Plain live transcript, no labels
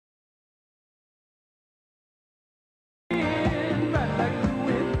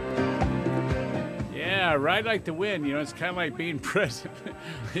Yeah, ride like the wind. You know, it's kind of like being present.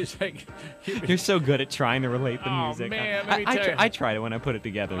 It's like You're so good at trying to relate the music. Man, let me tell you. I tried it when I put it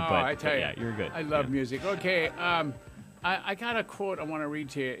together, I tell you, yeah, you're good. I love music. Okay, I got a quote I want to read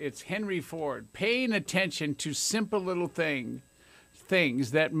to you. It's Henry Ford. Paying attention to simple little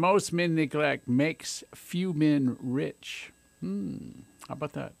things that most men neglect makes few men rich. How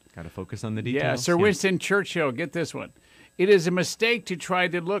about that? Got to focus on the details. Yeah, Sir Winston Churchill, get this one. It is a mistake to try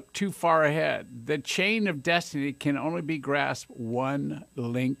to look too far ahead. The chain of destiny can only be grasped one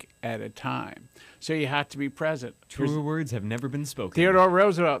link at a time. So you have to be present. Truer words have never been spoken. Theodore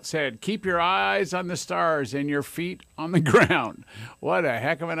Roosevelt said, keep your eyes on the stars and your feet on the ground. What a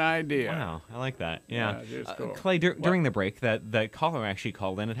heck of an idea. Wow, I like that. Yeah. it is cool. Clay, during the break, that caller actually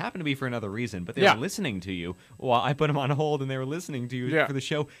called in. It happened to be for another reason, but they were listening to you while I put them on hold, and they were listening to you for the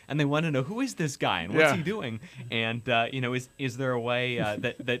show, and they want to know, who is this guy and what's he doing? And, is there a way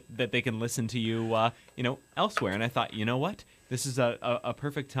that they can listen to you, elsewhere? And I thought, you know what? This is a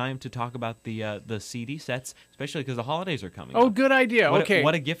perfect time to talk about the CD sets, especially because the holidays are coming. Oh, good idea.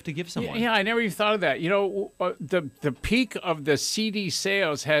 What a gift to give someone. Yeah, I never even thought of that. You know, the peak of the CD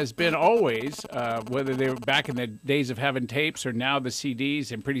sales has been always, whether they were back in the days of having tapes or now the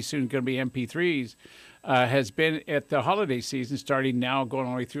CDs, and pretty soon going to be MP3s, has been at the holiday season, starting now, going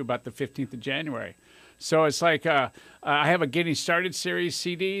all the way through about the 15th of January. So it's like I have a Getting Started series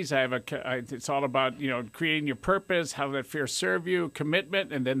CDs. It's all about, creating your purpose, how that fear serve you,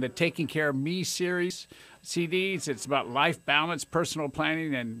 commitment, and then the Taking Care of Me series CDs. It's about life balance, personal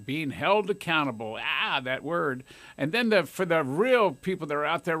planning, and being held accountable. That word. And then for the real people that are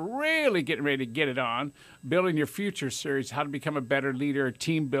out there really getting ready to get it on, Building Your Future series, how to become a better leader,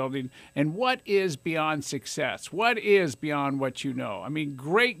 team building, and what is beyond success? What is beyond what you know? I mean,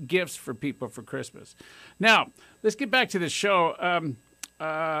 great gifts for people for Christmas. Now, let's get back to the show.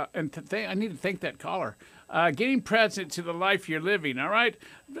 I need to thank that caller. Getting present to the life you're living, all right?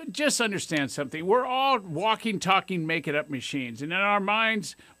 Just understand something. We're all walking, talking, make-it-up machines. And in our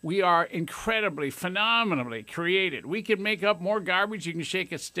minds, we are incredibly, phenomenally created. We can make up more garbage you can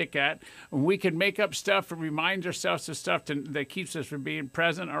shake a stick at. And we can make up stuff that reminds ourselves of stuff that keeps us from being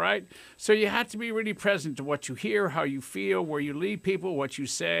present, all right? So you have to be really present to what you hear, how you feel, where you lead people, what you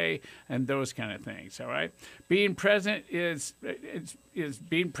say, and those kind of things, all right? Being present is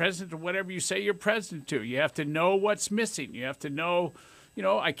being present to whatever you say you're present to. You have to know what's missing. You have to know,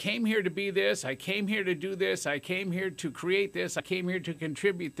 I came here to be this. I came here to do this. I came here to create this. I came here to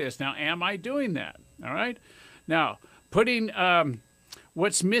contribute this. Now, am I doing that? All right? Now, putting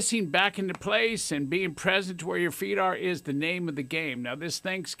what's missing back into place and being present to where your feet are is the name of the game. Now, this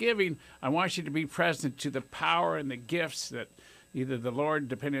Thanksgiving, I want you to be present to the power and the gifts that either the Lord,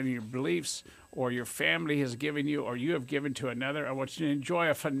 depending on your beliefs, or your family has given you, or you have given to another. I want you to enjoy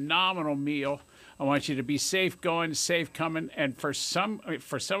a phenomenal meal. I want you to be safe going, safe coming. And for some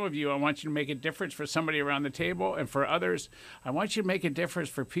of you, I want you to make a difference for somebody around the table. And for others, I want you to make a difference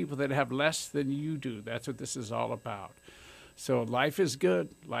for people that have less than you do. That's what this is all about. So life is good.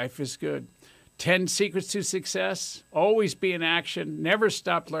 Life is good. 10 secrets to success. Always be in action. Never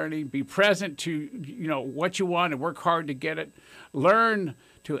stop learning. Be present to, what you want and work hard to get it. Learn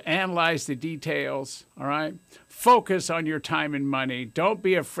to analyze the details, all right? Focus on your time and money. Don't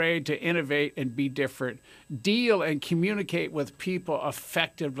be afraid to innovate and be different. Deal and communicate with people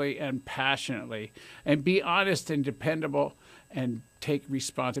effectively and passionately. And be honest and dependable, and take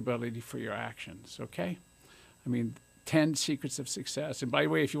responsibility for your actions, okay? 10 secrets of success. And by the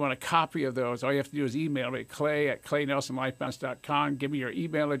way, if you want a copy of those, all you have to do is email me at clay@claynelsonlifebalance.com. Give me your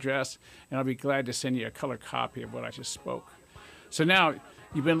email address, and I'll be glad to send you a color copy of what I just spoke. So now,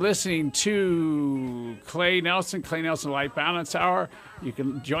 you've been listening to Clay Nelson Life Balance Hour. You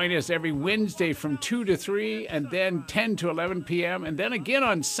can join us every Wednesday from 2 to 3, and then 10 to 11 p.m., and then again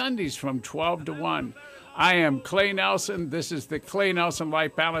on Sundays from 12 to 1. I am Clay Nelson. This is the Clay Nelson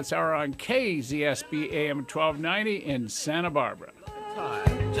Life Balance Hour on KZSB AM 1290 in Santa Barbara.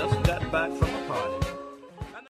 Just got back from